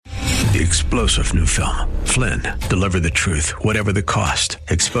The explosive new film, Flynn, deliver the truth, whatever the cost,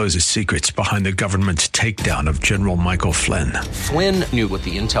 exposes secrets behind the government's takedown of General Michael Flynn. Flynn knew what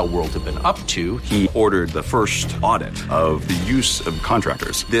the intel world had been up to. He ordered the first audit of the use of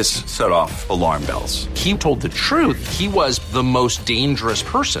contractors. This set off alarm bells. He told the truth. He was the most dangerous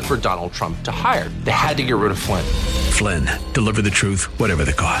person for Donald Trump to hire. They had to get rid of Flynn. Flynn, deliver the truth, whatever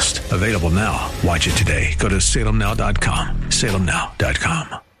the cost. Available now. Watch it today. Go to salemnow.com.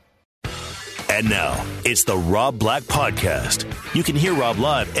 salemnow.com. And now, it's the Rob Black Podcast. You can hear Rob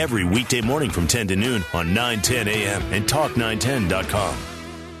live every weekday morning from 10 to noon on 910 a.m. and talk910.com.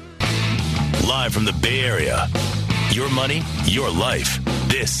 Live from the Bay Area. Your money, your life.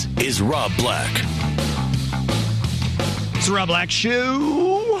 This is Rob Black. It's the Rob Black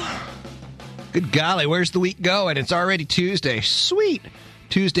Show. Good golly, where's the week going? It's already Tuesday. Sweet.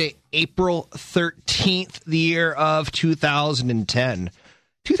 Tuesday, April 13th, the year of 2010.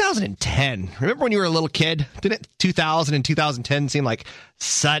 2010. Remember when you were a little kid? Didn't 2000 and 2010 seem like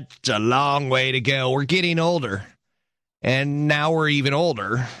such a long way to go? We're getting older. And now we're even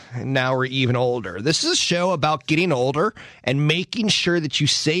older. And now we're even older. This is a show about getting older and making sure that you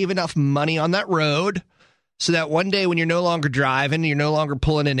save enough money on that road so that one day when you're no longer driving, you're no longer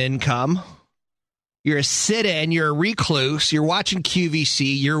pulling an income, you're a sit-in, you're a recluse, you're watching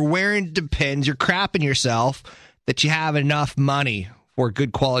QVC, you're wearing Depends, you're crapping yourself, that you have enough money for a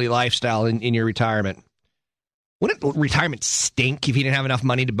good quality lifestyle in your retirement. Wouldn't retirement stink if you didn't have enough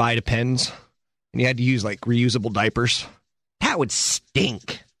money to buy Depends and you had to use like reusable diapers? That would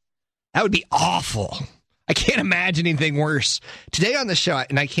stink. That would be awful. I can't imagine anything worse. Today on the show,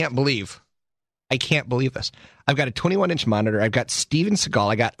 and I can't believe this. I've got a 21-inch monitor. I've got Steven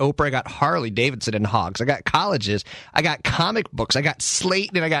Seagal. I got Oprah. I got Harley Davidson and Hogs. I got colleges. I got comic books. I got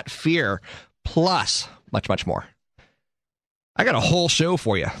Slate, and I got Fear. Plus, much, much more. I got a whole show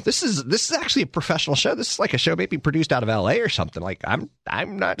for you. This is actually a professional show. This is like a show maybe produced out of LA or something. Like I'm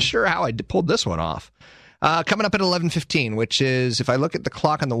not sure how I pulled this one off. Coming up at 11:15, which is, if I look at the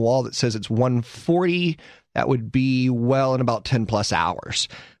clock on the wall that says it's 1:40, that would be well in about 10 plus hours.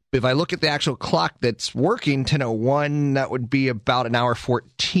 If I look at the actual clock that's working, 10:01, that would be about an hour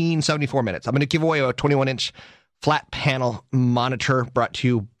 14, 74 minutes. I'm going to give away a 21-inch flat panel monitor brought to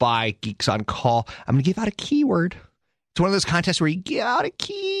you by Geeks on Call. I'm going to give out a keyword. It's one of those contests where you get out a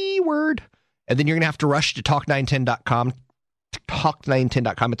keyword, and then you're going to have to rush to talk910.com.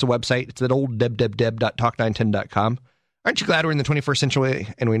 Talk910.com. It's a website. It's that old deb.talk910.com. Aren't you glad we're in the 21st century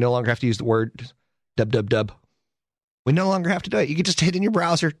and we no longer have to use the word dub? We no longer have to do it. You can just hit in your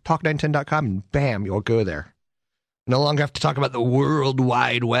browser, talk910.com, and bam, you'll go there. You no longer have to talk about the World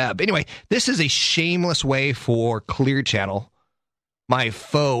Wide Web. Anyway, this is a shameless way for Clear Channel, my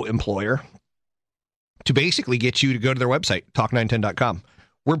faux employer, to basically get you to go to their website, talk910.com.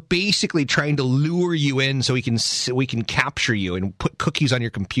 We're basically trying to lure you in so we can capture you and put cookies on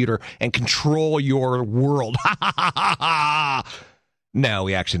your computer and control your world. No,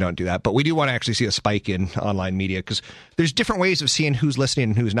 we actually don't do that, but we do want to actually see a spike in online media because there's different ways of seeing who's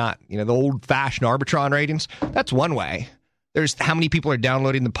listening and who's not. You know, the old-fashioned Arbitron ratings, that's one way. There's how many people are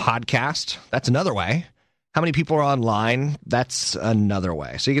downloading the podcast. That's another way. How many people are online? That's another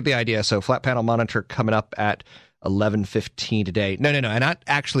way. So you get the idea. So flat panel monitor coming up at 11:15 today. No, not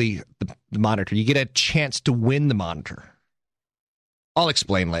actually the monitor. You get a chance to win the monitor. I'll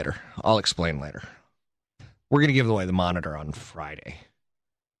explain later. We're going to give away the monitor on Friday.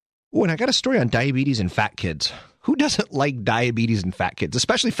 Oh, and I got a story on diabetes and fat kids. Who doesn't like diabetes and fat kids,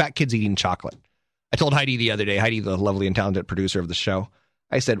 especially fat kids eating chocolate? I told Heidi the other day, Heidi, the lovely and talented producer of the show,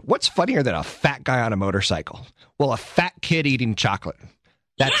 I said, what's funnier than a fat guy on a motorcycle? Well, a fat kid eating chocolate.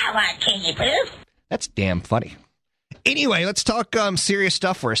 That's damn funny. Anyway, let's talk serious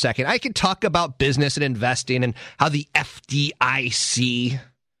stuff for a second. I could talk about business and investing and how the FDIC,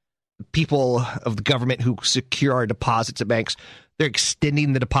 people of the government who secure our deposits at banks, they're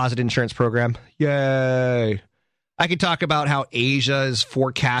extending the deposit insurance program. Yay. I could talk about how Asia is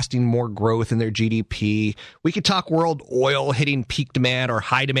forecasting more growth in their GDP. We could talk world oil hitting peak demand or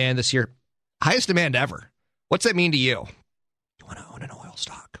high demand this year. Highest demand ever. What's that mean to you? You want to own an oil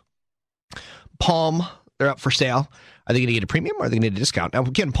stock. Palm, they're up for sale. Are they going to get a premium or are they going to get a discount? Now,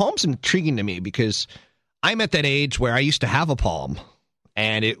 again, Palm's intriguing to me because I'm at that age where I used to have a Palm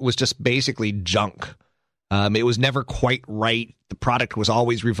and it was just basically junk. It was never quite right. The product was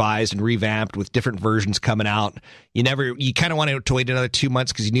always revised and revamped with different versions coming out. You kind of wanted to wait another 2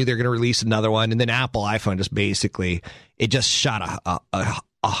 months because you knew they were going to release another one. And then Apple iPhone just shot a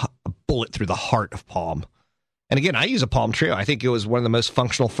bullet through the heart of Palm. And again, I use a Palm Treo. I think it was one of the most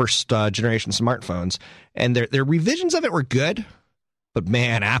functional first generation smartphones. And their revisions of it were good. But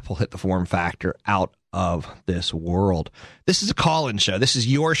man, Apple hit the form factor out of this world. This is a call-in show. This is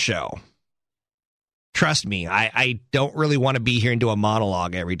your show. Trust me, I don't really want to be here and do a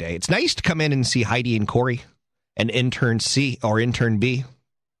monologue every day. It's nice to come in and see Heidi and Corey and intern C or intern B.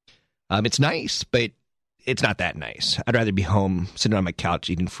 It's nice, but it's not that nice. I'd rather be home, sitting on my couch,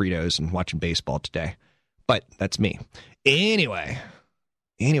 eating Fritos and watching baseball today. But that's me. Anyway,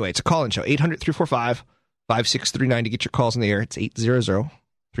 it's a call-in show. 800-345-5639 to get your calls in the air. It's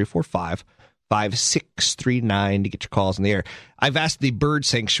 800-345-5639 to get your calls in the air. I've asked the bird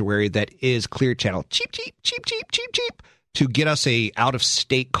sanctuary that is Clear Channel, cheap, to get us a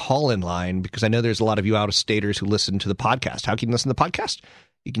out-of-state call-in line, because I know there's a lot of you out-of-staters who listen to the podcast. How can you listen to the podcast?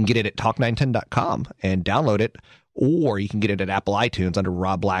 You can get it at talk910.com and download it, or you can get it at Apple iTunes under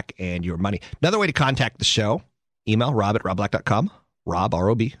Rob Black and Your Money. Another way to contact the show, email rob@robblack.com, Rob,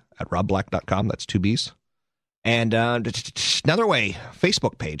 R-O-B, at robblack.com. That's 2 B's. And another way,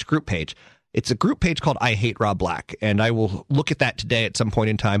 Facebook page, group page. It's a group page called I Hate Rob Black, and I will look at that today at some point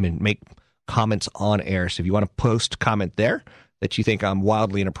in time and make comments on air. So if you want to post comment there that you think I'm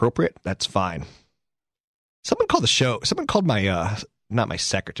wildly inappropriate, that's fine. Someone called my, not my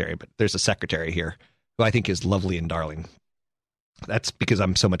secretary, but there's a secretary here who I think is lovely and darling. That's because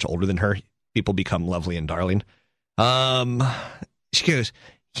I'm so much older than her. People become lovely and darling. She goes,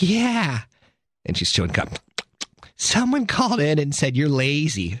 yeah. And she's chewing gum. Someone called in and said you're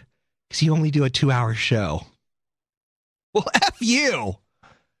lazy because you only do a 2-hour show. Well, F you.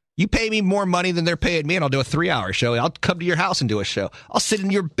 You pay me more money than they're paying me, and I'll do a 3-hour show. I'll come to your house and do a show. I'll sit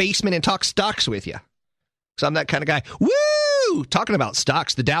in your basement and talk stocks with you. Because I'm that kind of guy. Woo! Talking about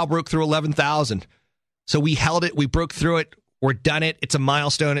stocks, the Dow broke through 11,000. So we held it. We broke through it. We're done it. It's a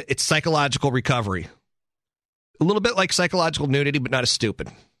milestone. It's psychological recovery. A little bit like psychological nudity, but not as stupid.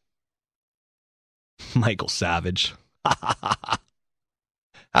 Michael Savage.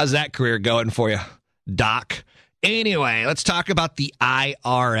 How's that career going for you, Doc? Anyway, let's talk about the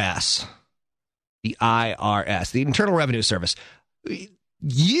IRS. The IRS, the Internal Revenue Service.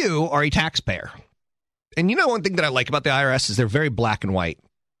 You are a taxpayer. And you know one thing that I like about the IRS is they're very black and white.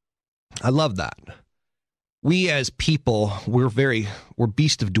 I love that. We as people, we're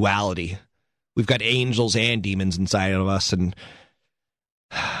beast of duality. We've got angels and demons inside of us, and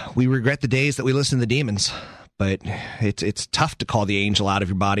we regret the days that we listen to the demons. But it's tough to call the angel out of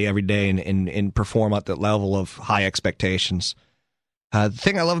your body every day and perform at that level of high expectations. The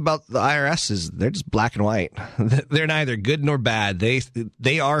thing I love about the IRS is they're just black and white. They're neither good nor bad.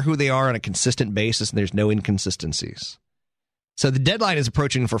 They are who they are on a consistent basis, and there's no inconsistencies. So the deadline is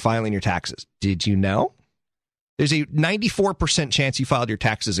approaching for filing your taxes. Did you know? There's a 94% chance you filed your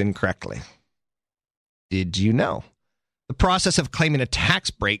taxes incorrectly. Did you know? The process of claiming a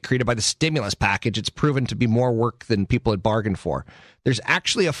tax break created by the stimulus package, it's proven to be more work than people had bargained for. There's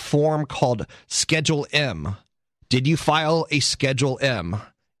actually a form called Schedule M. Did you file a Schedule M?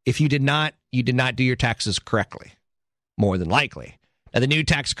 If you did not do your taxes correctly, more than likely. Now, the new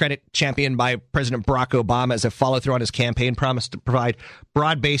tax credit championed by President Barack Obama as a follow-through on his campaign promise to provide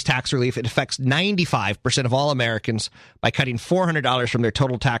broad-based tax relief. It affects 95% of all Americans by cutting $400 from their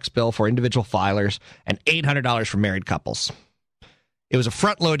total tax bill for individual filers and $800 for married couples. It was a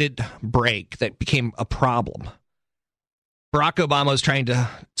front-loaded break that became a problem. Barack Obama was trying to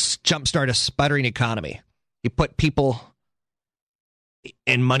jumpstart a sputtering economy. He put people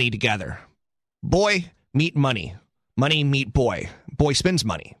and money together. Boy, meet money. Money meet boy. Boy spends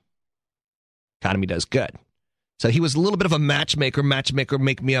money. Economy does good. So he was a little bit of a matchmaker,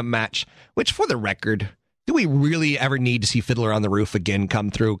 make me a match, which for the record, do we really ever need to see Fiddler on the Roof again come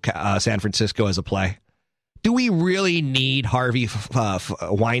through San Francisco as a play? Do we really need Harvey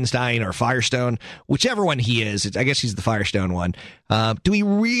Weinstein or Firestone? Whichever one he is, I guess he's the Firestone one. Do we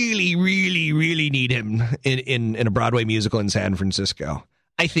really, really, really need him in a Broadway musical in San Francisco?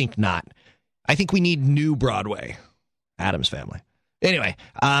 I think not. I think we need new Broadway. Addams Family. Anyway,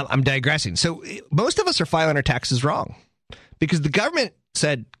 I'm digressing. So most of us are filing our taxes wrong because the government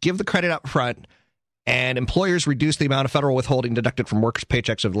said give the credit up front and employers reduced the amount of federal withholding deducted from workers'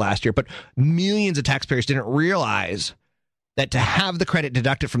 paychecks of last year. But millions of taxpayers didn't realize that to have the credit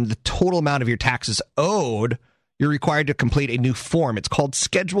deducted from the total amount of your taxes owed, you're required to complete a new form. It's called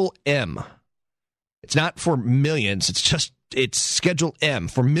Schedule M. It's not for millions. It's Schedule M.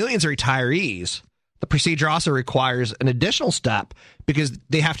 For millions of retirees, the procedure also requires an additional step because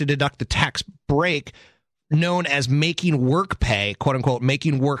they have to deduct the tax break known as making work pay, quote unquote,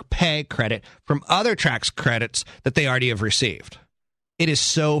 making work pay credit from other tax credits that they already have received. It is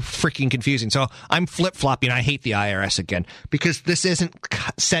so freaking confusing. So I'm flip-flopping. I hate the IRS again because this isn't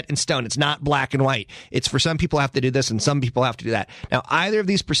set in stone. It's not black and white. It's for some people have to do this and some people have to do that. Now, either of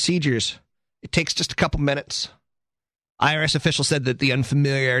these procedures, it takes just a couple minutes. IRS officials said that the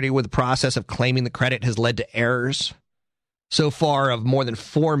unfamiliarity with the process of claiming the credit has led to errors so far of more than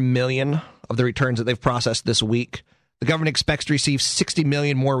 4 million of the returns that they've processed this week. The government expects to receive 60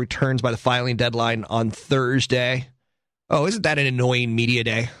 million more returns by the filing deadline on Thursday. Oh, isn't that an annoying media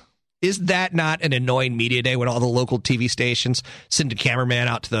day? Is that not an annoying media day when all the local TV stations send a cameraman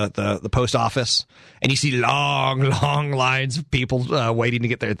out to the post office and you see long lines of people waiting to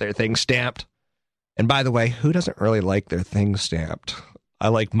get their things stamped? And by the way, who doesn't really like their things stamped? I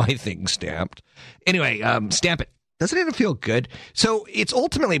like my things stamped. Anyway, stamp it. Doesn't it feel good? So it's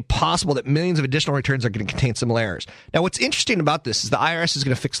ultimately possible that millions of additional returns are going to contain similar errors. Now, what's interesting about this is the IRS is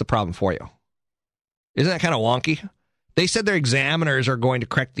going to fix the problem for you. Isn't that kind of wonky? They said their examiners are going to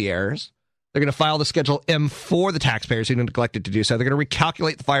correct the errors. They're going to file the Schedule M for the taxpayers who neglected to do so. They're going to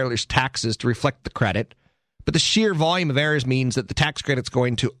recalculate the filer's taxes to reflect the credit. But the sheer volume of errors means that the tax credit's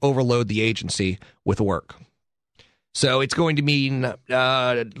going to overload the agency with work. So it's going to mean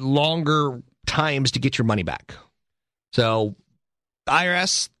longer times to get your money back. So,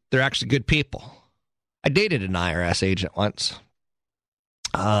 IRS, they're actually good people. I dated an IRS agent once.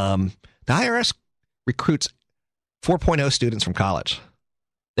 The IRS recruits 4.0 students from college.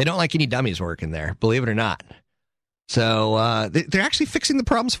 They don't like any dummies working there, believe it or not. So, they're actually fixing the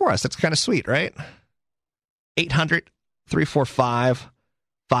problems for us. That's kind of sweet, right?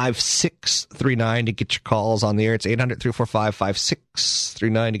 800-345-5639 to get your calls on the air. It's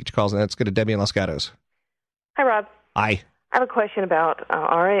 800-345-5639 to get your calls. And let's go to Debbie in Los Gatos. Hi, Rob. Hi. I have a question about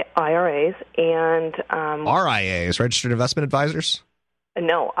IRAs and... RIAs, Registered Investment Advisors?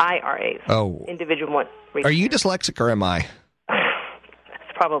 No, IRAs. Oh. Individual one. Are you dyslexic or am I?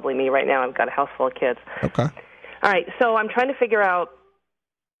 It's probably me right now. I've got a house full of kids. Okay. All right, so I'm trying to figure out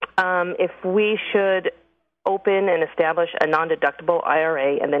if we should open and establish a non-deductible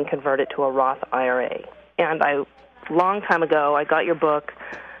IRA and then convert it to a Roth IRA. And long time ago, I got your book,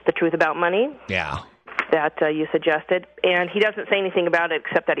 The Truth About Money. Yeah. That you suggested, and he doesn't say anything about it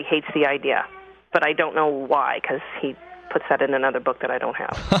except that he hates the idea. But I don't know why, because he puts that in another book that I don't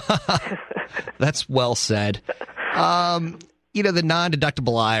have. That's well said. The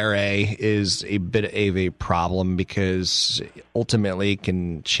non-deductible IRA is a bit of a problem because ultimately it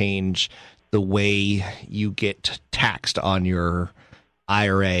can change the way you get taxed on your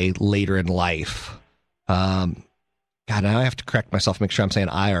IRA later in life. God, now I have to correct myself, make sure I'm saying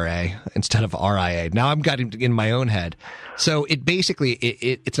IRA instead of RIA. Now I've got it in my own head. So it basically,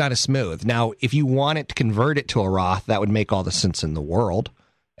 it's not as smooth. Now, if you wanted to convert it to a Roth, that would make all the sense in the world.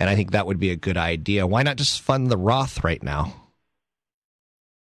 And I think that would be a good idea. Why not just fund the Roth right now?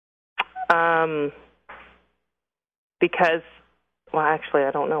 Because, well, actually,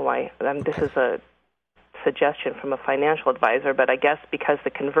 I don't know why. This is a suggestion from a financial advisor, but I guess because the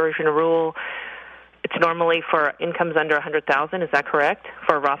conversion rule... It's normally for incomes under $100,000. Is that correct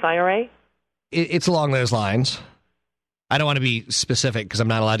for a Roth IRA? It's along those lines. I don't want to be specific because I'm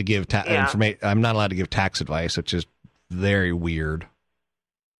not allowed to give information. I'm not allowed to give tax advice, which is very weird.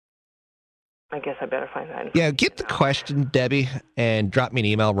 I guess I better find that. Yeah, get the question, Debbie, and drop me an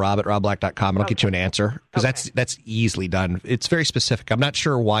email, rob@robblack.com, and I'll get you an answer because that's easily done. It's very specific. I'm not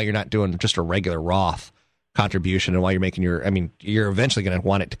sure why you're not doing just a regular Roth contribution and why you're making you're eventually going to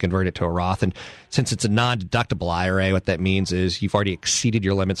want it to convert it to a Roth. And since it's a non-deductible IRA, what that means is you've already exceeded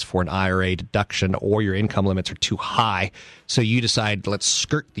your limits for an IRA deduction or your income limits are too high. So you decide, let's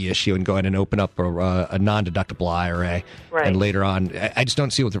skirt the issue and go ahead and open up a non-deductible IRA. Right. And later on, I just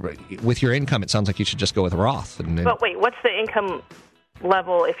don't see with your income, it sounds like you should just go with Roth. But wait, what's the income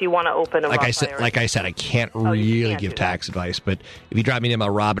level if you want to open a Roth IRA? Like I said, I can't really give tax advice, but if you drop me an email,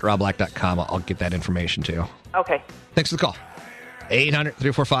 rob@robblack.com, I'll get that information to you. Okay. Thanks for the call.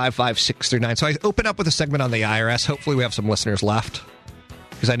 800-345-5639. So I open up with a segment on the IRS. Hopefully we have some listeners left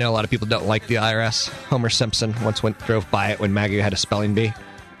because I know a lot of people don't like the IRS. Homer Simpson once drove by it when Maggie had a spelling bee.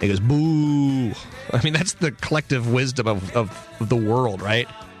 He goes, boo. I mean, that's the collective wisdom of the world, right?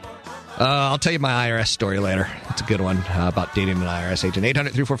 I'll tell you my IRS story later. It's a good one about dating an IRS agent.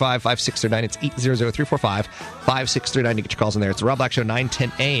 800-345-5639. It's 800-345-5639 to get your calls in there. It's the Rob Black Show,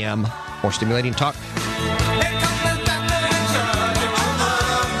 9:10 a.m. More stimulating talk.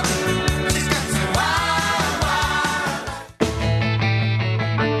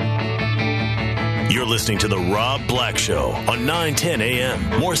 You're listening to The Rob Black Show on 910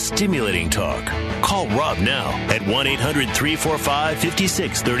 a.m. More stimulating talk. Call Rob now at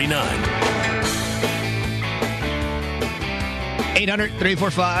 1-800-345-5639.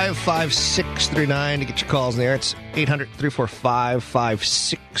 800-345-5639 to get your calls in the air. It's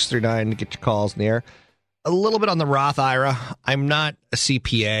 800-345-5639 to get your calls in the air. A little bit on the Roth IRA. I'm not a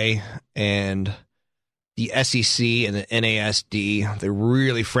CPA, and the SEC and the NASD, they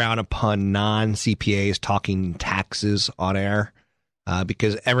really frown upon non-CPAs talking taxes on air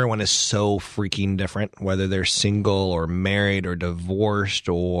because everyone is so freaking different, whether they're single or married or divorced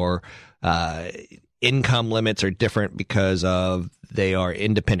or income limits are different because of they are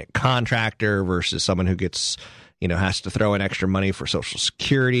independent contractor versus someone who gets, has to throw in extra money for Social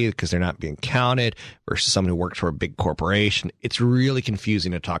Security because they're not being counted versus someone who works for a big corporation. It's really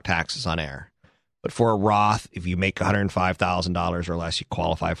confusing to talk taxes on air. But for a Roth, if you make $105,000 or less, you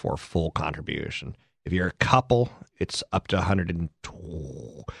qualify for a full contribution. If you're a couple, it's up to it's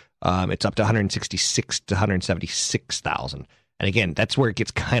up to $166,000 to $176,000. And again, that's where it gets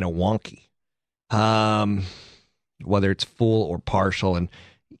kind of wonky. Whether it's full or partial, and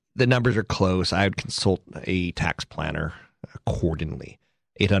the numbers are close, I would consult a tax planner accordingly.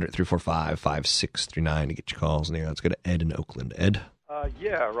 800-345-5639 to get your calls in there. Let's go to Ed in Oakland. Ed?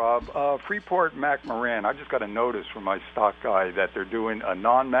 Yeah, Rob. Freeport McMoran, I just got a notice from my stock guy that they're doing a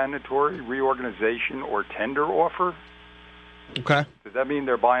non-mandatory reorganization or tender offer. Okay. Does that mean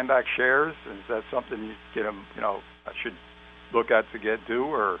they're buying back shares? Is that something you get them, I should look at to do,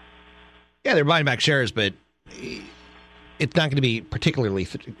 or? Yeah, they're buying back shares, but it's not going to be particularly,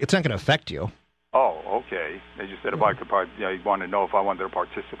 it's not going to affect you. Oh, okay. They just said if I could, you want to know if I wanted to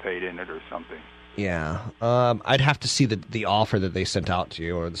participate in it or something. Yeah. I'd have to see the offer that they sent out to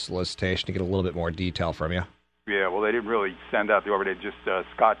you or the solicitation to get a little bit more detail from you. Yeah, well, they didn't really send out the offer. They just,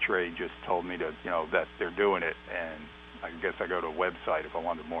 Scottrade just told me to, that they're doing it, and I guess I go to a website if I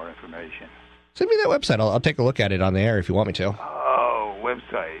wanted more information. Send me that website. I'll take a look at it on the air if you want me to. Oh,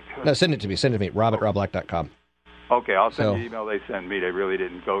 website. No, send it to me. Send it to me, rob@robblack.com. Okay, I'll send the email they sent me. They really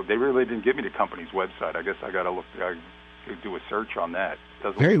didn't give me the company's website. I guess I got to do a search on that.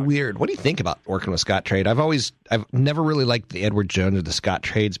 Very weird. What do you think about working with Scottrade? I've never really liked the Edward Jones or the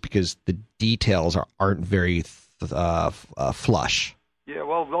Scottrades because the details aren't very flush. Yeah,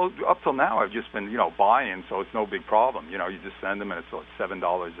 well, up till now I've just been, buying, so it's no big problem. You just send them and it's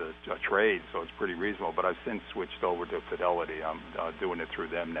 $7 a trade, so it's pretty reasonable. But I've since switched over to Fidelity. I'm doing it through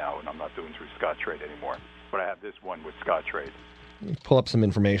them now, and I'm not doing it through Scottrade anymore. But I have this one with Scottrade. Pull up some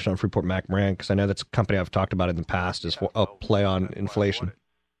information on Freeport McMoran because I know that's a company I've talked about in the past as a play on inflation.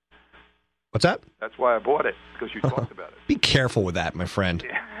 What's that? That's why I bought it, because you talked about it. Be careful with that, my friend.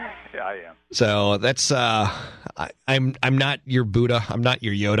 Yeah, I am. So that's I'm not your Buddha. I'm not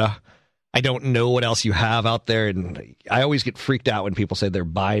your Yoda. I don't know what else you have out there, and I always get freaked out when people say they're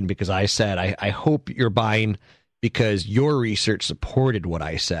buying because I said. I hope you're buying because your research supported what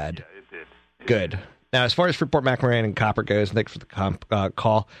I said. Yeah, it did. Good. Now, as far as Freeport McMoran and copper goes, thanks for the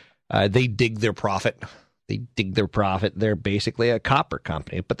call. They dig their profit. They're basically a copper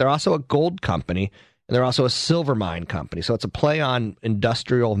company, but they're also a gold company, and they're also a silver mine company. So it's a play on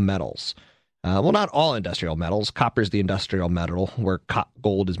industrial metals. Well, not all industrial metals. Copper is the industrial metal, where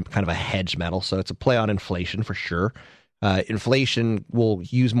gold is kind of a hedge metal. So it's a play on inflation for sure. Inflation will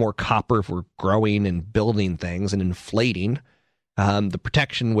use more copper if we're growing and building things and inflating. The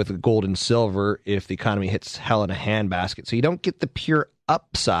protection with gold and silver if the economy hits hell in a handbasket. So you don't get the pure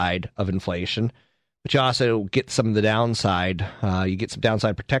upside of inflation, but you also get some of the downside. You get some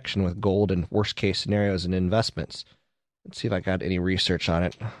downside protection with gold and worst case scenarios and investments. Let's see if I got any research on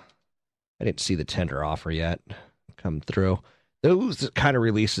it. I didn't see the tender offer yet come through. Those kind of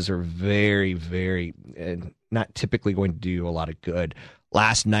releases are very, very not typically going to do a lot of good.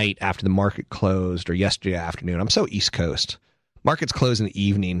 Last night after the market closed, or yesterday afternoon, I'm so East Coast. Markets close in the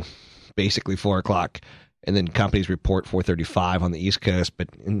evening, basically 4 o'clock, and then companies report 4:35 on the East Coast. But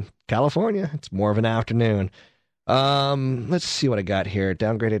in California, it's more of an afternoon. Let's see what I got here.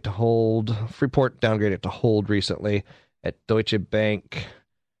 Downgraded to hold. Freeport downgraded to hold recently at Deutsche Bank.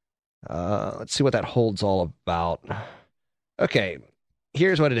 Let's see what that hold's all about. Okay,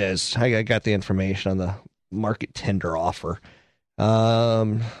 here's what it is. I got the information on the market tender offer.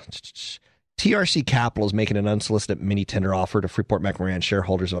 TRC Capital is making an unsolicited mini tender offer to Freeport McMoran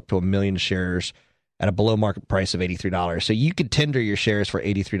shareholders of up to 1 million shares at a below market price of $83. So you could tender your shares for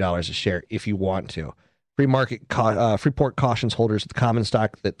 $83 a share if you want to. Freeport cautions holders of the common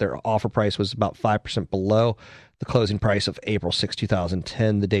stock that their offer price was about 5% below the closing price of April 6,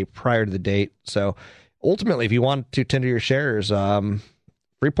 2010, the day prior to the date. So ultimately, if you want to tender your shares,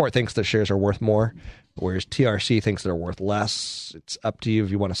 Freeport thinks the shares are worth more, whereas TRC thinks they're worth less. It's up to you if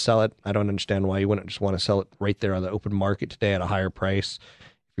you want to sell it. I don't understand why you wouldn't just want to sell it right there on the open market today at a higher price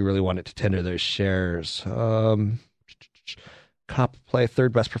if you really wanted to tender those shares. copper play,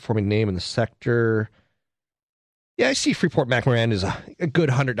 third best performing name in the sector. Yeah, I see Freeport-McMoRan is a good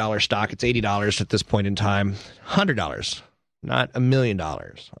 $100 stock. It's $80 at this point in time. $100, not $1 million.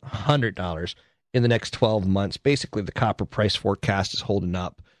 $100 in the next 12 months. Basically, the copper price forecast is holding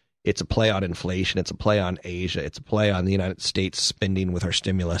up. It's a play on inflation. It's a play on Asia. It's a play on the United States spending with our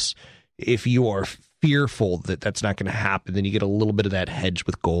stimulus. If you are fearful that that's not going to happen, then you get a little bit of that hedge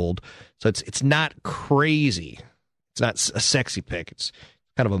with gold. So it's not crazy. It's not a sexy pick. It's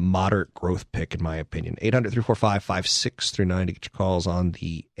kind of a moderate growth pick, in my opinion. 800-345-5639 to get your calls on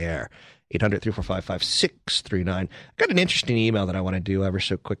the air. 800-345-5639. I got an interesting email that I want to do ever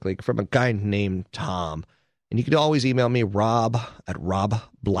so quickly from a guy named Tom. And you can always email me,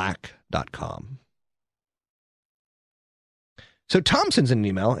 rob@robblack.com. So Tom sends in an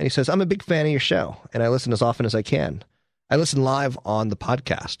email, and he says, I'm a big fan of your show, and I listen as often as I can. I listen live on the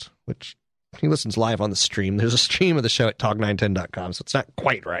podcast, which he listens live on the stream. There's a stream of the show at talk910.com, so it's not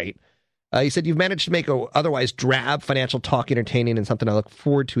quite right. He said, you've managed to make a otherwise drab financial talk entertaining and something I look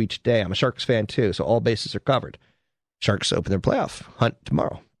forward to each day. I'm a Sharks fan, too, so all bases are covered. Sharks open their playoff hunt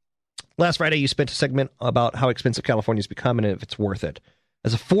tomorrow. Last Friday, you spent a segment about how expensive California's become and if it's worth it.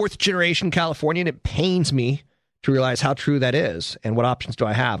 As a fourth-generation Californian, it pains me to realize how true that is and what options do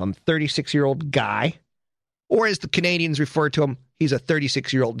I have. I'm a 36-year-old guy, or as the Canadians refer to him, he's a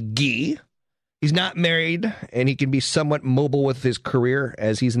 36-year-old gee. He's not married, and he can be somewhat mobile with his career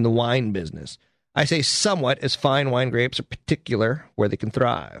as he's in the wine business. I say somewhat, as fine wine grapes are particular where they can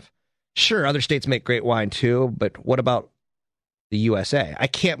thrive. Sure, other states make great wine too, but what about the USA? I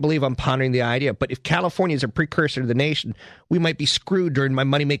can't believe I'm pondering the idea, but if California is a precursor to the nation, we might be screwed during my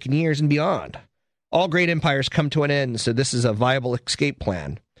money-making years and beyond. All great empires come to an end, so this is a viable escape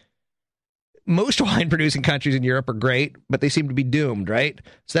plan. Most wine-producing countries in Europe are great, but they seem to be doomed, right?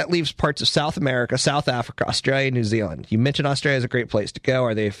 So that leaves parts of South America, South Africa, Australia, and New Zealand. You mentioned Australia is a great place to go.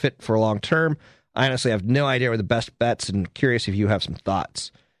 Are they fit for long term? I honestly have no idea where the best bets, and curious if you have some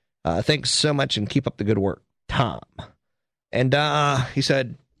thoughts. Thanks so much, and keep up the good work, Tom. And he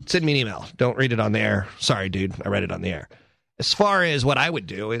said, send me an email. Don't read it on the air. Sorry, dude. I read it on the air. As far as what I would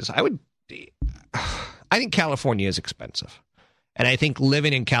do is I think California is expensive. And I think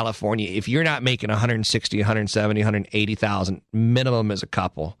living in California, if you're not making $160,000, $170,000, $180,000 minimum as a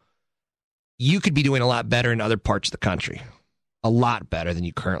couple, you could be doing a lot better in other parts of the country. A lot better than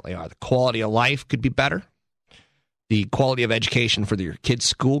you currently are. The quality of life could be better. The quality of education for your kids'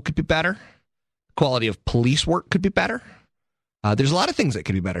 school could be better. The quality of police work could be better. There's a lot of things that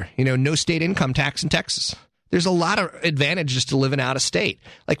could be better. You know, no state income tax in Texas. There's a lot of advantages to living out of state.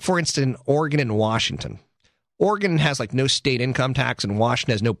 Like, for instance, Oregon and Washington. Oregon has like no state income tax and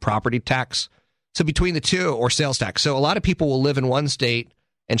Washington has no property tax. So between the two, or sales tax. So a lot of people will live in one state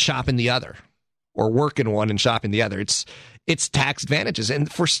and shop in the other, or work in one and shop in the other. It's tax advantages.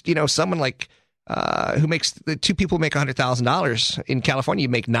 And for, you know, someone like who makes, the two people who make $100,000 in California, you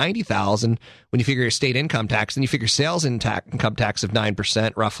make $90,000 when you figure your state income tax, and you figure sales income tax of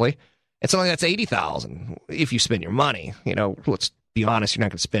 9% roughly. And something that's $80,000 if you spend your money. You know, let's be honest, you're not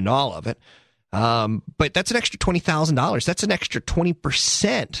going to spend all of it. But that's an extra $20,000. That's an extra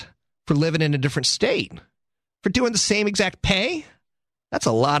 20% for living in a different state. For doing the same exact pay, that's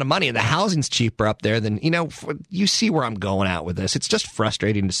a lot of money. And the housing's cheaper up there than, you know, you see where I'm going at with this. It's just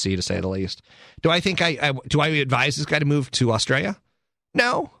frustrating to see, to say the least. Do I think do I advise this guy to move to Australia?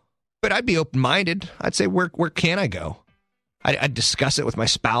 No, but I'd be open-minded. I'd say, where can I go? I'd discuss it with my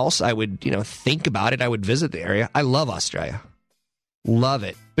spouse. I would, you know, think about it. I would visit the area. I love Australia. Love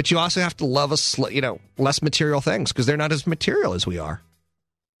it. But you also have to love less material things, because they're not as material as we are.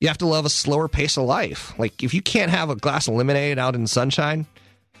 You have to love a slower pace of life. Like, if you can't have a glass of lemonade out in the sunshine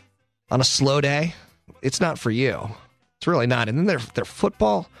on a slow day, it's not for you. It's really not. And then their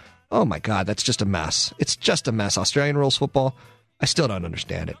football, oh my God, that's just a mess. It's just a mess. Australian rules football, I still don't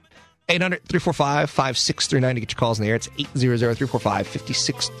understand it. 800-345-5639 to get your calls in the air. It's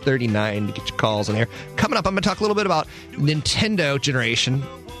 800-345-5639 to get your calls in the air. Coming up, I'm going to talk a little bit about Nintendo generation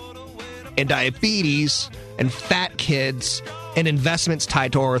and diabetes and fat kids and investments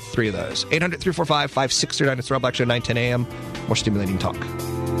tied to all three of those. 800-345-5639. It's the Rob Black Show, 9:10 a.m. More stimulating talk.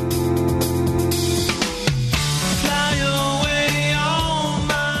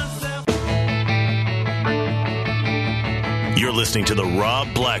 You're listening to The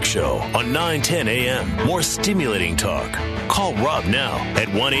Rob Black Show on 9:10 a.m. More stimulating talk. Call Rob now at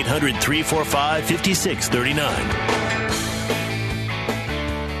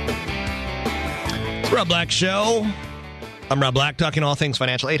 1-800-345-5639. It's the Rob Black Show. I'm Rob Black, talking all things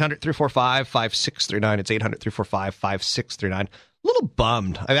financial. 800-345-5639. It's 800-345-5639. A little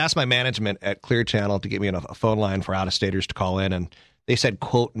bummed. I've asked my management at Clear Channel to get me a phone line for out-of-staters to call in, and they said,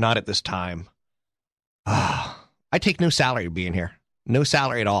 quote, not at this time. I take no salary being here. No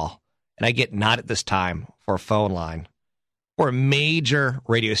salary at all. And I get not at this time for a phone line for a major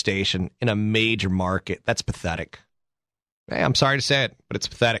radio station in a major market. That's pathetic. Hey, I'm sorry to say it, but it's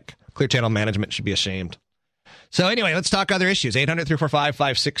pathetic. Clear Channel management should be ashamed. So anyway, let's talk other issues.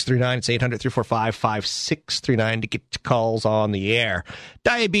 800-345-5639. It's 800-345-5639 to get calls on the air.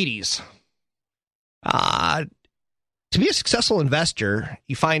 Diabetes. To be a successful investor,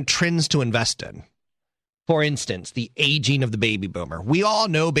 you find trends to invest in. For instance, the aging of the baby boomer. We all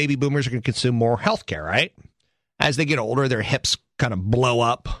know baby boomers are going to consume more healthcare, right? As they get older, their hips kind of blow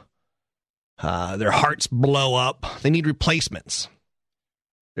up. Their hearts blow up. They need replacements.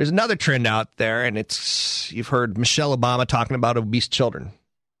 There's another trend out there, and you've heard Michelle Obama talking about obese children.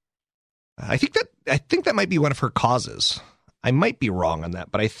 I think that might be one of her causes. I might be wrong on that,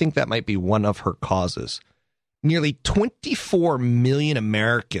 but I think that might be one of her causes. Nearly 24 million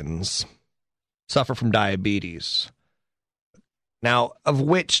Americans suffer from diabetes. Now, of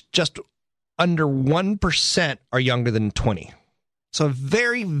which just under 1% are younger than 20. So a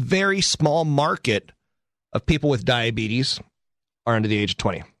very, very small market of people with diabetes are under the age of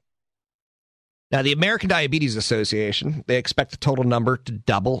 20. Now, the American Diabetes Association, they expect the total number to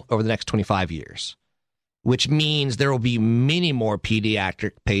double over the next 25 years, which means there will be many more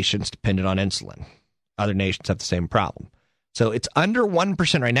pediatric patients dependent on insulin. Other nations have the same problem. So it's under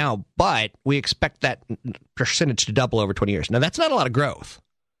 1% right now, but we expect that percentage to double over 20 years. Now, that's not a lot of growth.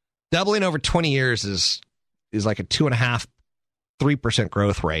 Doubling over 20 years is like a 2.5%, 3%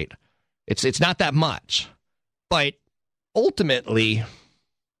 growth rate. It's not that much. But ultimately,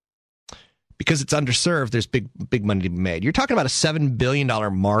 because it's underserved, there's big money to be made. You're talking about a $7 billion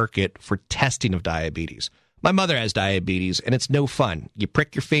market for testing of diabetes. My mother has diabetes, and it's no fun. You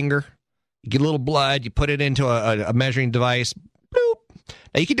prick your finger, you get a little blood, you put it into a measuring device, bloop.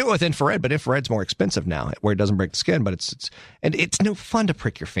 Now, you can do it with infrared, but infrared's more expensive now, where it doesn't break the skin, but it's no fun to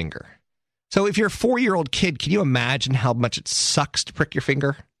prick your finger. So if you're a 4-year-old kid, can you imagine how much it sucks to prick your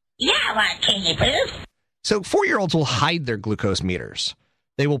finger? Yeah, what can you prove? So 4-year-olds will hide their glucose meters.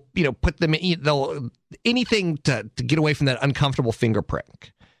 They will, put them in, anything to get away from that uncomfortable finger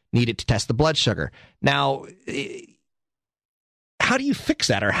prick. Need it to test the blood sugar. Now, how do you fix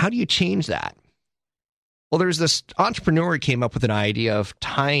that, or how do you change that? Well, there's this entrepreneur who came up with an idea of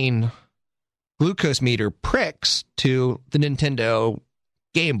tying glucose meter pricks to the Nintendo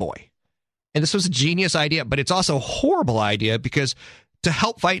Game Boy. And this was a genius idea, but it's also a horrible idea because to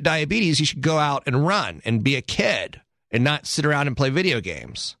help fight diabetes, you should go out and run and be a kid and not sit around and play video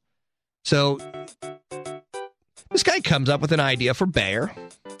games. So this guy comes up with an idea for Bayer.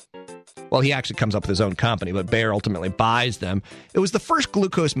 Well, he actually comes up with his own company, but Bayer ultimately buys them. It was the first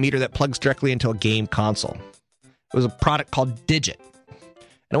glucose meter that plugs directly into a game console. It was a product called Digit. And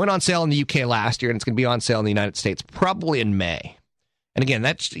it went on sale in the UK last year, and it's going to be on sale in the United States probably in May. And again,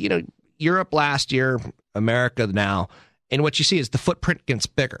 that's, Europe last year, America now. And what you see is the footprint gets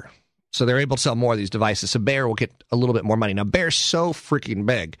bigger. So they're able to sell more of these devices. So Bayer will get a little bit more money. Now, Bayer's so freaking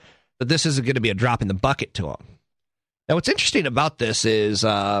big that this isn't going to be a drop in the bucket to them. Now, what's interesting about this is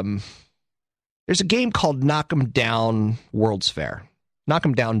there's a game called Knock 'em Down World's Fair. Knock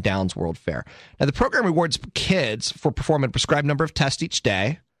 'em Down Downs World Fair. Now, the program rewards kids for performing a prescribed number of tests each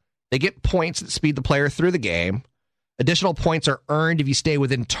day. They get points that speed the player through the game. Additional points are earned if you stay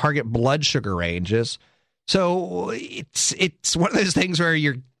within target blood sugar ranges. So it's one of those things where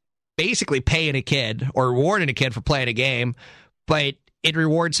you're basically paying a kid or rewarding a kid for playing a game, but it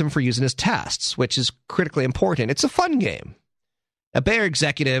rewards him for using his tests, which is critically important. It's a fun game. Now, Bayer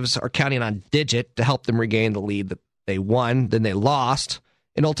executives are counting on Digit to help them regain the lead that they won, then they lost,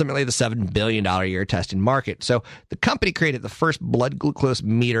 and ultimately the $7 billion a year testing market. So the company created the first blood glucose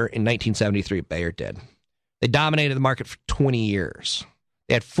meter in 1973, Bayer did. They dominated the market for 20 years.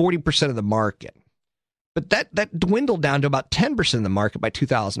 They had 40% of the market. But that dwindled down to about 10% of the market by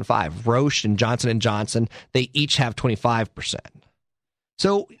 2005. Roche and Johnson & Johnson, they each have 25%.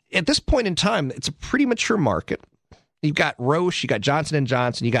 So at this point in time, it's a pretty mature market. You've got Roche, you got Johnson &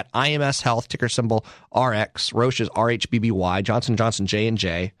 Johnson, you got IMS Health, ticker symbol RX. Roche is RHBBY, Johnson & Johnson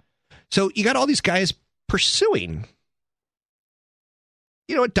J&J. So you got all these guys pursuing,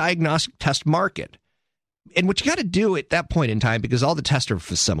 a diagnostic test market. And what you got to do at that point in time, because all the tests are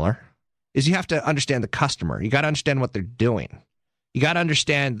similar, is you have to understand the customer. You got to understand what they're doing. You got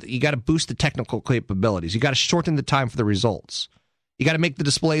to boost the technical capabilities. You got to shorten the time for the results. You got to make the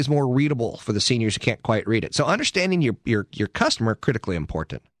displays more readable for the seniors who can't quite read it. So understanding your customer, critically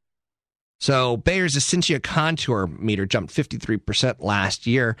important. So Bayer's Essentia Contour meter jumped 53% last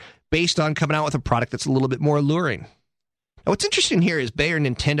year based on coming out with a product that's a little bit more alluring. Now, what's interesting here is Bayer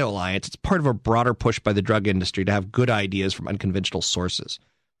Nintendo Alliance. It's part of a broader push by the drug industry to have good ideas from unconventional sources.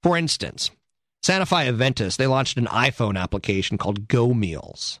 For instance, Sanofi Aventis, they launched an iPhone application called Go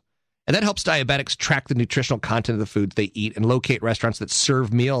Meals. And that helps diabetics track the nutritional content of the foods they eat and locate restaurants that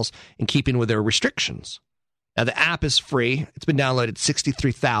serve meals in keeping with their restrictions. Now, the app is free. It's been downloaded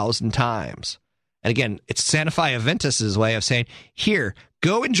 63,000 times. And again, it's Sanofi Aventis' way of saying, here,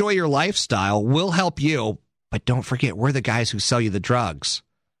 go enjoy your lifestyle. We'll help you. But don't forget, we're the guys who sell you the drugs.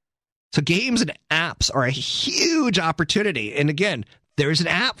 So games and apps are a huge opportunity. And again, there's an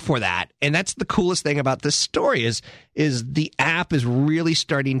app for that. And that's the coolest thing about this story is the app is really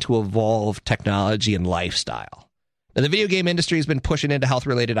starting to evolve technology and lifestyle. Now, the video game industry has been pushing into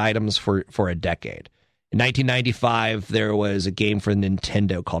health-related items for a decade. In 1995, there was a game for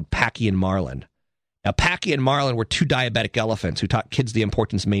Nintendo called Packy and Marlin. Now, Packy and Marlin were two diabetic elephants who taught kids the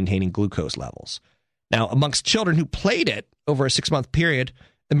importance of maintaining glucose levels. Now, amongst children who played it over a 6-month period,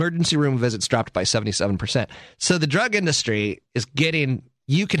 emergency room visits dropped by 77%. So the drug industry is getting,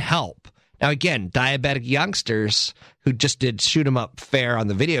 you can help. Now, again, diabetic youngsters who just did shoot 'em up fair on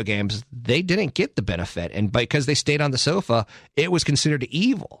the video games, they didn't get the benefit. And because they stayed on the sofa, it was considered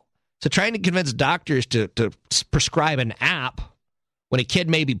evil. So trying to convince doctors to prescribe an app when a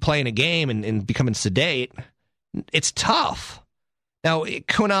kid may be playing a game and becoming sedate, it's tough. Now,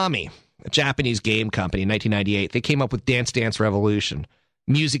 Konami, a Japanese game company in 1998, they came up with Dance Dance Revolution,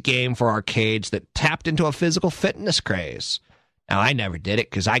 music game for arcades that tapped into a physical fitness craze. Now, I never did it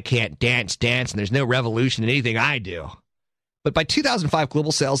because I can't dance, and there's no revolution in anything I do. But by 2005,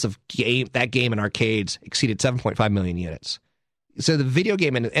 global sales of that game in arcades exceeded 7.5 million units. So the video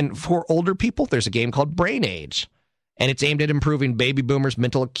game, and for older people, there's a game called Brain Age, and it's aimed at improving baby boomers'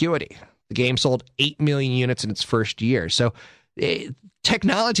 mental acuity. The game sold 8 million units in its first year. So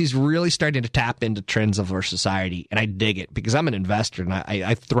technology is really starting to tap into trends of our society, and I dig it because I'm an investor, and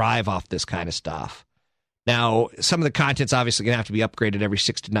I thrive off this kind of stuff. Now, some of the content's obviously going to have to be upgraded every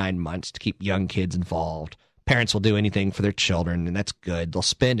 6 to 9 months to keep young kids involved. Parents will do anything for their children, and that's good. They'll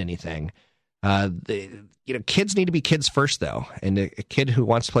spend anything. Kids need to be kids first, though. And a kid who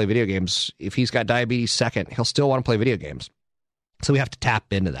wants to play video games, if he's got diabetes second, he'll still want to play video games. So we have to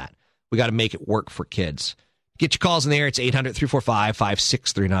tap into that. We got to make it work for kids. Get your calls in the air. It's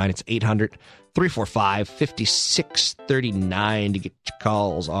 800-345-5639. It's 800-345-5639 to get your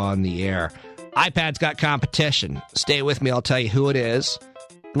calls on the air. iPad's got competition. Stay with me. I'll tell you who it is.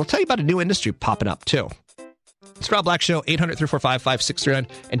 And I'll tell you about a new industry popping up, too. It's Rob Black Show, 800-345-5639.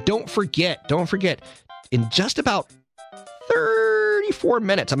 And don't forget, in just about 34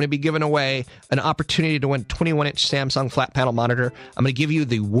 minutes, I'm going to be giving away an opportunity to win a 21-inch Samsung flat panel monitor. I'm going to give you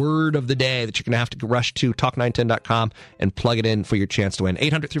the word of the day that you're going to have to rush to talk910.com and plug it in for your chance to win.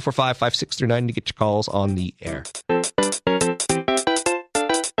 800-345-5639 to get your calls on the air.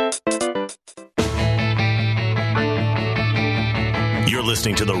 You're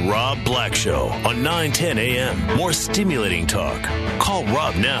listening to The Rob Black Show on 910 a.m. More stimulating talk. Call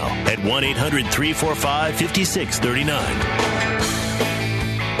Rob now at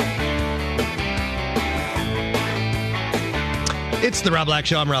 1-800-345-5639. It's The Rob Black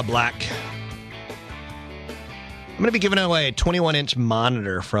Show. I'm Rob Black. I'm going to be giving away a 21-inch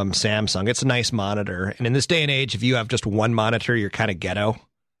monitor from Samsung. It's a nice monitor. And in this day and age, if you have just one monitor, you're kind of ghetto.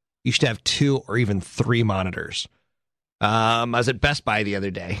 You should have 2 or even 3 monitors. I was at Best Buy the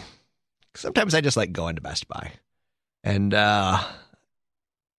other day. Sometimes I just like going to Best Buy. And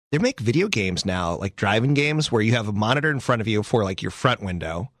they make video games now, like driving games, where you have a monitor in front of you for like your front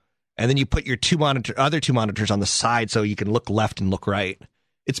window. And then you put your other two monitors on the side so you can look left and look right.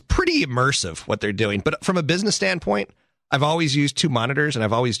 It's pretty immersive what they're doing. But from a business standpoint, I've always used 2 monitors, and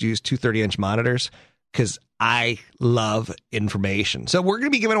I've always used 2 30-inch monitors because I love information. So we're going to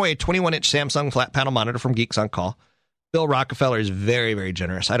be giving away a 21-inch Samsung flat panel monitor from Geeks on Call. Bill Rockefeller is very, very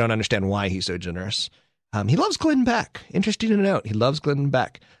generous. I don't understand why he's so generous. He loves Glenn Beck. Interesting to note, he loves Glenn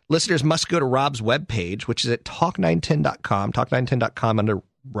Beck. Listeners must go to Rob's webpage, which is at talk910.com, talk910.com under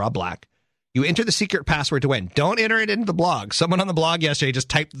Rob Black. You enter the secret password to win. Don't enter it into the blog. Someone on the blog yesterday just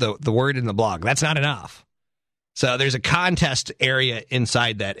typed the word in the blog. That's not enough. So there's a contest area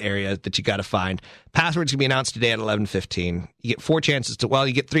inside that area that you got to find. Password's going to be announced today at 11:15. You get 4 chances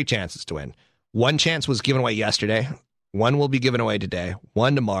you get 3 chances to win. 1 chance was given away yesterday. 1 will be given away today,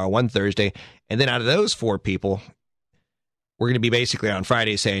 1 tomorrow, 1 Thursday. And then out of those 4 people, we're going to be basically on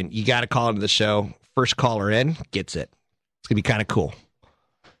Friday saying, you got to call into the show. First caller in gets it. It's going to be kind of cool.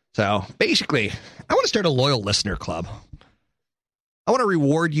 So basically, I want to start a loyal listener club. I want to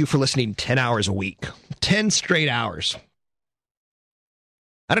reward you for listening 10 hours a week, 10 straight hours.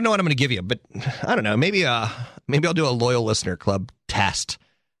 I don't know what I'm going to give you, but I don't know. Maybe I'll do a loyal listener club test,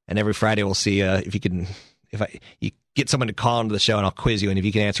 and every Friday we'll see if you get someone to call into the show, and I'll quiz you, and if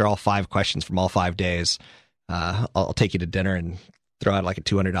you can answer all 5 questions from all 5 days, I'll take you to dinner and throw out like a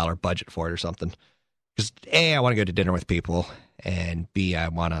 $200 budget for it or something. Because A, I want to go to dinner with people, and B, I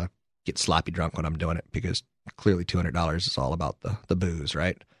want to get sloppy drunk when I'm doing it, because clearly $200 is all about the booze,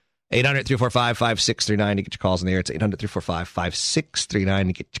 right? 800-345-5639 to get your calls on the air. It's 800-345-5639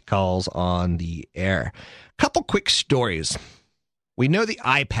 to get your calls on the air. Couple quick stories. We know the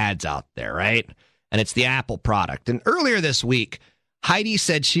iPad's out there, right? And it's the Apple product. And earlier this week, Heidi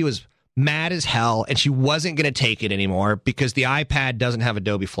said she was mad as hell and she wasn't going to take it anymore because the iPad doesn't have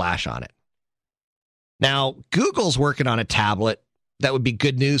Adobe Flash on it. Now, Google's working on a tablet that would be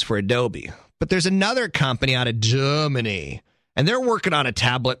good news for Adobe. But there's another company out of Germany, and they're working on a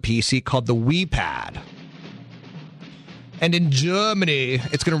tablet PC called the WePad. And in Germany,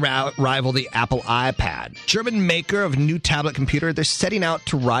 it's going to rival the Apple iPad. German maker of new tablet computer, they're setting out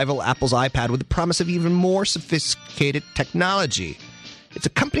to rival Apple's iPad with the promise of even more sophisticated technology. It's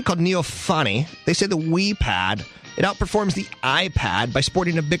a company called Neophony. They say the WePad, it outperforms the iPad by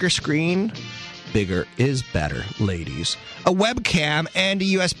sporting a bigger screen. Bigger is better, ladies. A webcam and a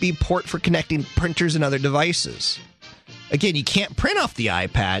USB port for connecting printers and other devices. Again, you can't print off the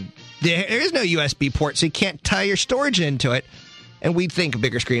iPad. There is no USB port, so you can't tie your storage into it. And we think a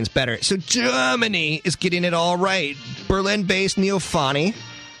bigger screen is better. So Germany is getting it all right. Berlin-based Neophony.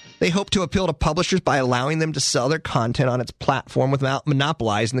 They hope to appeal to publishers by allowing them to sell their content on its platform without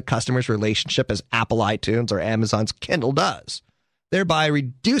monopolizing the customer's relationship as Apple iTunes or Amazon's Kindle does, thereby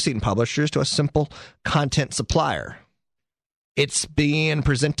reducing publishers to a simple content supplier. It's being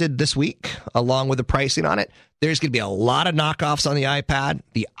presented this week, along with the pricing on it. There's going to be a lot of knockoffs on the iPad.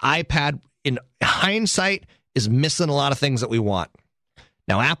 The iPad, in hindsight, is missing a lot of things that we want.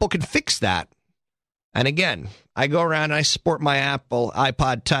 Now, Apple can fix that. And again, I go around and I sport my Apple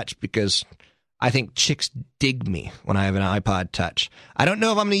iPod Touch because I think chicks dig me when I have an iPod Touch. I don't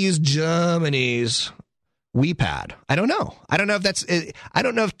know if I'm going to use Germany's WePad. I don't know. I don't know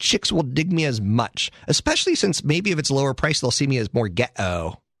if chicks will dig me as much, especially since maybe if it's lower price, they'll see me as more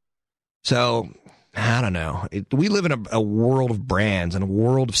ghetto. So, I don't know. We live in a world of brands and a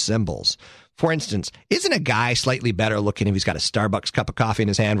world of symbols. For instance, isn't a guy slightly better looking if he's got a Starbucks cup of coffee in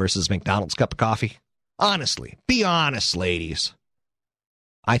his hand versus a McDonald's cup of coffee? Honestly. Be honest, ladies.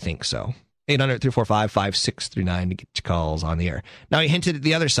 I think so. 800-345-5639 to get your calls on the air. Now, he hinted at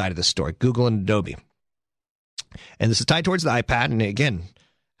the other side of the story, Google and Adobe. And this is tied towards the iPad. And again,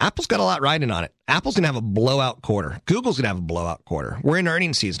 Apple's got a lot riding on it. Apple's going to have a blowout quarter. Google's going to have a blowout quarter. We're in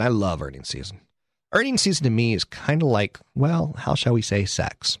earnings season. I love earnings season. Earnings season to me is kind of like, well, how shall we say,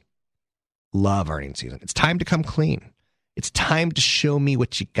 sex. Love earnings season. It's time to come clean. It's time to show me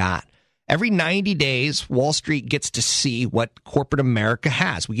what you got. Every 90 days, Wall Street gets to see what corporate America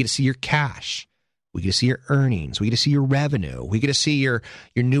has. We get to see your cash. We get to see your earnings. We get to see your revenue. We get to see your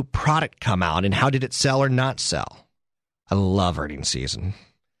new product come out and how did it sell or not sell. I love earnings season.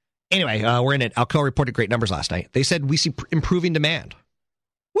 Anyway, we're in it. Alcoa reported great numbers last night. They said we see improving demand.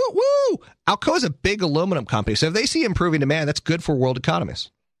 Woo! Alcoa is a big aluminum company, so if they see improving demand, that's good for world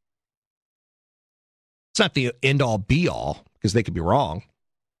economies. It's not the end-all, be-all, because they could be wrong,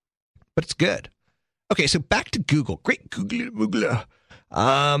 but it's good. Okay, so back to Google. Great Google.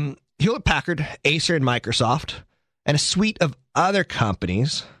 Hewlett-Packard, Acer, and Microsoft, and a suite of other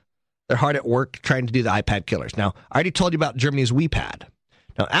companies, they're hard at work trying to do the iPad killers. Now, I already told you about Germany's WePad.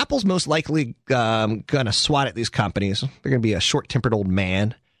 Now, Apple's most likely going to swat at these companies. They're going to be a short-tempered old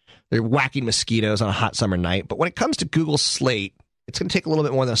man. They're whacking mosquitoes on a hot summer night. But when it comes to Google's slate, it's going to take a little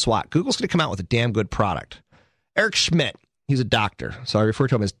bit more than a swat. Google's going to come out with a damn good product. Eric Schmidt, he's a doctor, so I refer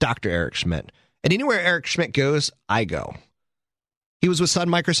to him as Dr. Eric Schmidt. And anywhere Eric Schmidt goes, I go. He was with Sun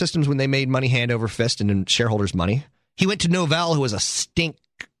Microsystems when they made money hand over fist and in shareholders' money. He went to Novell, who was a stink,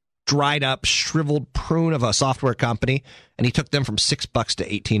 dried up, shriveled prune of a software company, and he took them from $6 to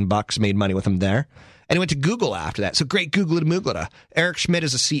 $18, made money with them there. And he went to Google after that. So great Googleta Moogleta. Eric Schmidt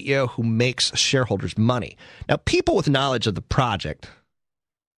is a CEO who makes shareholders money. Now, people with knowledge of the project,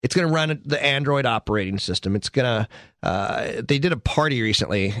 it's going to run the Android operating system. It's going to, they did a party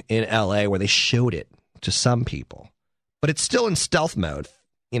recently in LA where they showed it to some people. But it's still in stealth mode.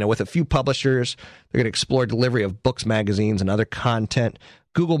 You know, with a few publishers, they're going to explore delivery of books, magazines, and other content.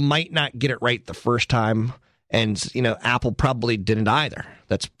 Google might not get it right the first time. And, you know, Apple probably didn't either.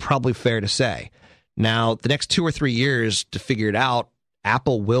 That's probably fair to say. Now, the next 2 or 3 years to figure it out,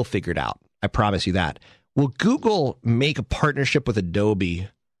 Apple will figure it out. I promise you that. will Google make a partnership with Adobe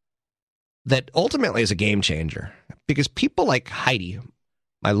that ultimately is a game changer? Because people like Heidi,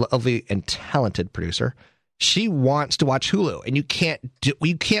 my lovely and talented producer, she wants to watch Hulu, and you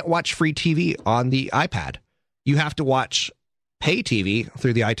can't watch free TV on the iPad. You have to watch pay TV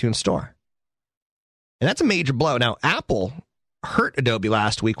through the iTunes Store. And that's a major blow. Now, Apple hurt Adobe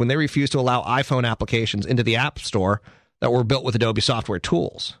last week when they refused to allow iPhone applications into the App Store that were built with Adobe software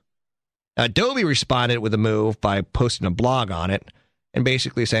tools. Now, Adobe responded with a move by posting a blog on it and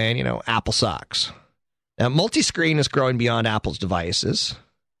basically saying, Apple sucks. Now, multi-screen is growing beyond Apple's devices.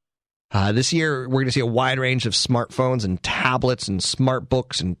 This year, we're going to see a wide range of smartphones and tablets and smart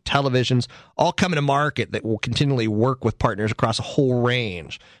books and televisions all coming to market that will continually work with partners across a whole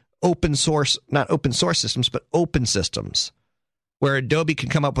range. Open source, not open source systems, but open systems, where Adobe can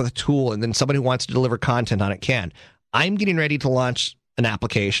come up with a tool and then somebody who wants to deliver content on it can. I'm getting ready to launch an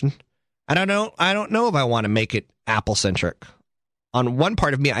application. I don't know if I want to make it Apple-centric. On one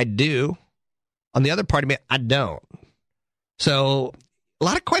part of me, I do. On the other part of me, I don't. So a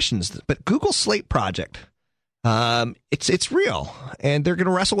lot of questions, but Google Slate project, it's real, and they're going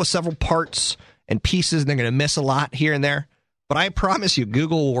to wrestle with several parts and pieces, and they're going to miss a lot here and there. But I promise you,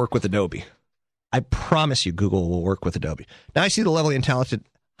 Google will work with Adobe. I promise you, Google will work with Adobe. Now I see the lovely and talented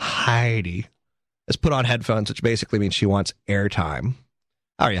Heidi has put on headphones, which basically means she wants airtime.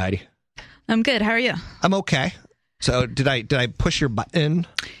 How are you, Heidi? I'm good. How are you? I'm okay. So did I push your button?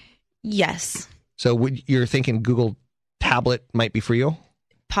 Yes. So you're thinking Google tablet might be for you?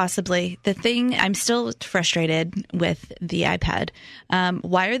 Possibly. The thing, I'm still frustrated with the iPad.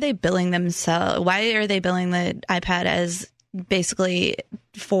 Why are they billing themselves? Why are they billing the iPad as basically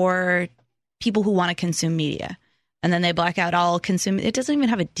for people who want to consume media? And then they black out all consume. It doesn't even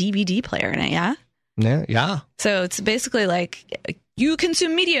have a DVD player in it, yeah? Yeah. So it's basically like you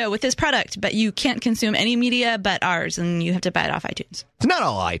consume media with this product, but you can't consume any media but ours, and you have to buy it off iTunes. It's not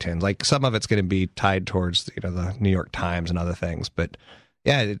all iTunes. Like some of it's going to be tied towards the New York Times and other things, but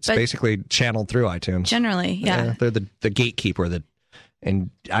yeah, it's basically channeled through iTunes. Generally, yeah. They're the gatekeeper, and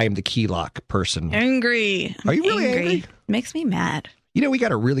I am the key lock person. Angry. Are you really angry? Makes me mad. We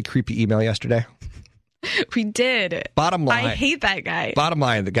got a really creepy email yesterday. We did. Bottom line. I hate that guy. Bottom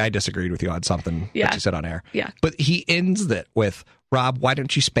line, the guy disagreed with you on something that you said on air. Yeah. But he ends it with, Rob, why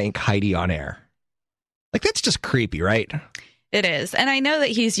don't you spank Heidi on air? Like, that's just creepy, right? It is. And I know that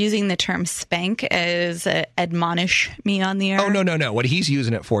he's using the term spank as admonish me on the air. Oh, no. What he's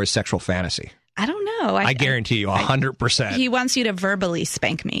using it for is sexual fantasy. I don't know. I guarantee you 100%. He wants you to verbally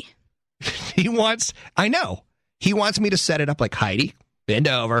spank me. I know. He wants me to set it up like, Heidi, bend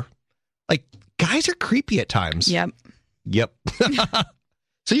over. Like, guys are creepy at times. Yep.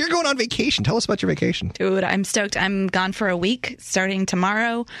 So you're going on vacation. Tell us about your vacation. Dude, I'm stoked. I'm gone for a week starting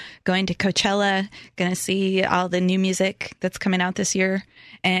tomorrow, going to Coachella, going to see all the new music that's coming out this year.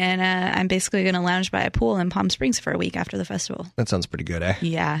 And I'm basically going to lounge by a pool in Palm Springs for a week after the festival. That sounds pretty good, eh?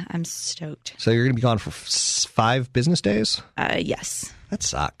 Yeah, I'm stoked. So you're going to be gone for 5 business days? Yes. That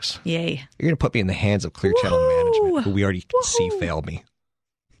sucks. Yay. You're going to put me in the hands of Clear Channel Management, who we already see fail me.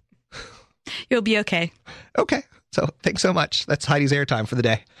 You'll be okay. Okay. So thanks so much. That's Heidi's airtime for the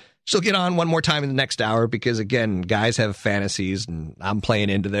day. She'll get on one more time in the next hour because, again, guys have fantasies, and I'm playing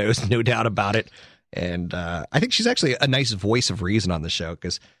into those, no doubt about it. And I think she's actually a nice voice of reason on the show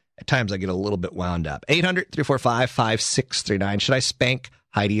because at times I get a little bit wound up. 800-345-5639. Should I spank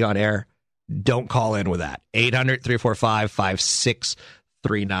Heidi on air? Don't call in with that.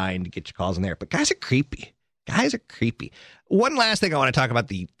 800-345-5639 to get your calls in there. But guys are creepy. One last thing I want to talk about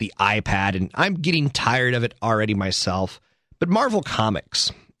the iPad, and I'm getting tired of it already myself, but Marvel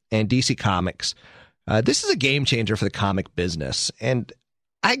Comics and DC Comics, this is a game changer for the comic business. And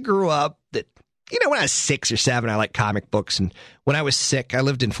I grew up that, when I was 6 or 7, I liked comic books. And when I was sick, I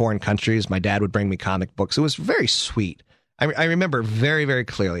lived in foreign countries. My dad would bring me comic books. It was very sweet. I remember very, very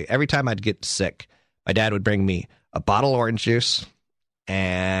clearly. Every time I'd get sick, my dad would bring me a bottle of orange juice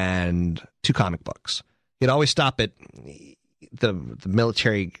and 2 comic books. He'd always stop at the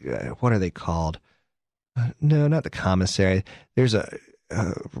military, what are they called? No, not the commissary. There's a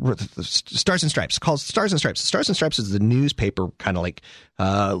Stars and Stripes, called Stars and Stripes. Stars and Stripes is the newspaper kind of like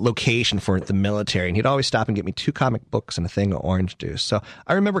location for the military. And he'd always stop and get me 2 comic books and a thing of orange juice. So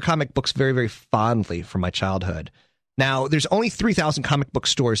I remember comic books very, very fondly from my childhood. Now, there's only 3,000 comic book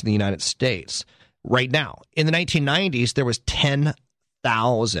stores in the United States right now. In the 1990s, there was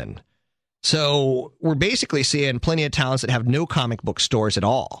 10,000. So we're basically seeing plenty of towns that have no comic book stores at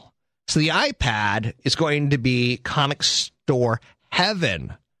all. So the iPad is going to be comic store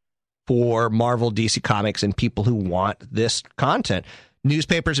heaven for Marvel, DC Comics, and people who want this content.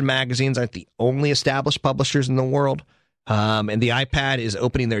 Newspapers and magazines aren't the only established publishers in the world. And the iPad is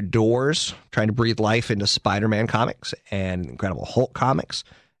opening their doors, trying to breathe life into Spider-Man comics and Incredible Hulk comics.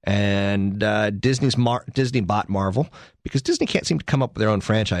 And Disney bought Marvel because Disney can't seem to come up with their own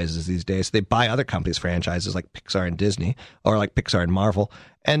franchises these days. So they buy other companies' franchises like Pixar and Disney, or like Pixar and Marvel.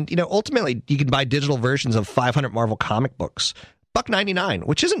 And, ultimately, you can buy digital versions of 500 Marvel comic books, $1.99,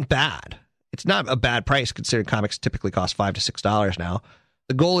 which isn't bad. It's not a bad price considering comics typically cost $5 to $6 now.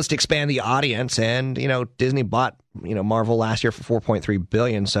 The goal is to expand the audience, and Disney bought Marvel last year for $4.3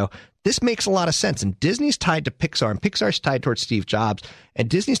 billion. So this makes a lot of sense. And Disney's tied to Pixar, and Pixar's tied towards Steve Jobs, and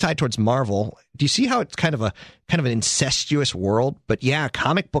Disney's tied towards Marvel. Do you see how it's kind of an incestuous world? But yeah,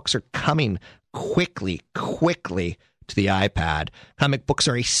 comic books are coming quickly to the iPad. Comic books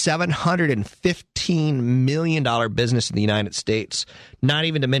are a $715 million business in the United States, not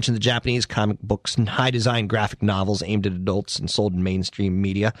even to mention the Japanese comic books and high-design graphic novels aimed at adults and sold in mainstream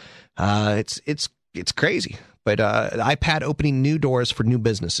media. It's crazy. But the iPad opening new doors for new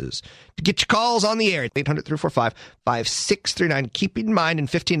businesses. To get your calls on the air, 800-345-5639. Keep in mind, in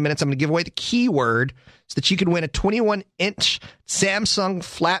 15 minutes, I'm going to give away the keyword so that you can win a 21-inch Samsung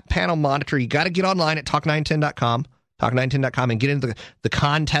flat panel monitor. You got to get online at talk910.com. talk910.com and get into the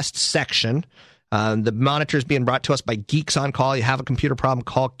contest section. The monitor is being brought to us by Geeks on Call. You have a computer problem,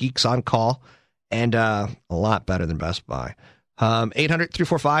 call Geeks on Call. And a lot better than Best Buy.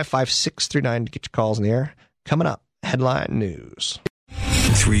 800-345-5639 to get your calls in the air. Coming up, headline news.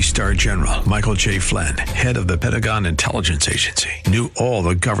 3-star General Michael J. Flynn, head of the Pentagon Intelligence Agency, knew all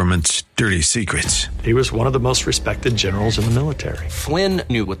the government's dirty secrets. He was one of the most respected generals in the military. Flynn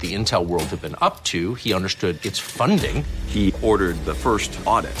knew what the intel world had been up to. He understood its funding. He ordered the first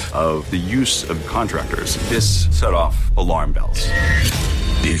audit of the use of contractors. This set off alarm bells.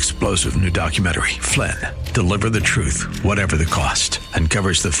 The explosive new documentary, Flynn, Deliver the Truth, Whatever the Cost,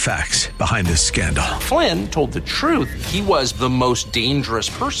 uncovers the facts behind this scandal. Flynn told the truth. He was the most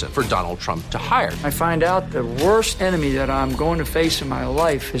dangerous person for Donald Trump to hire. I find out the worst enemy that I'm going to face in my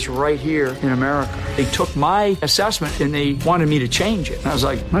life is right here in America. They took my assessment and they wanted me to change it. And I was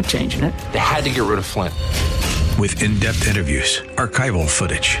like, I'm not changing it. They had to get rid of Flynn. With in-depth interviews, archival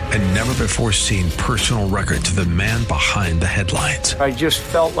footage, and never-before-seen personal records of the man behind the headlines. I just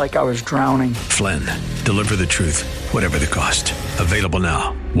felt like I was drowning. Flynn, Deliver the Truth, Whatever the Cost. Available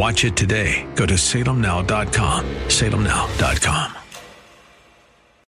now. Watch it today. Go to salemnow.com. salemnow.com.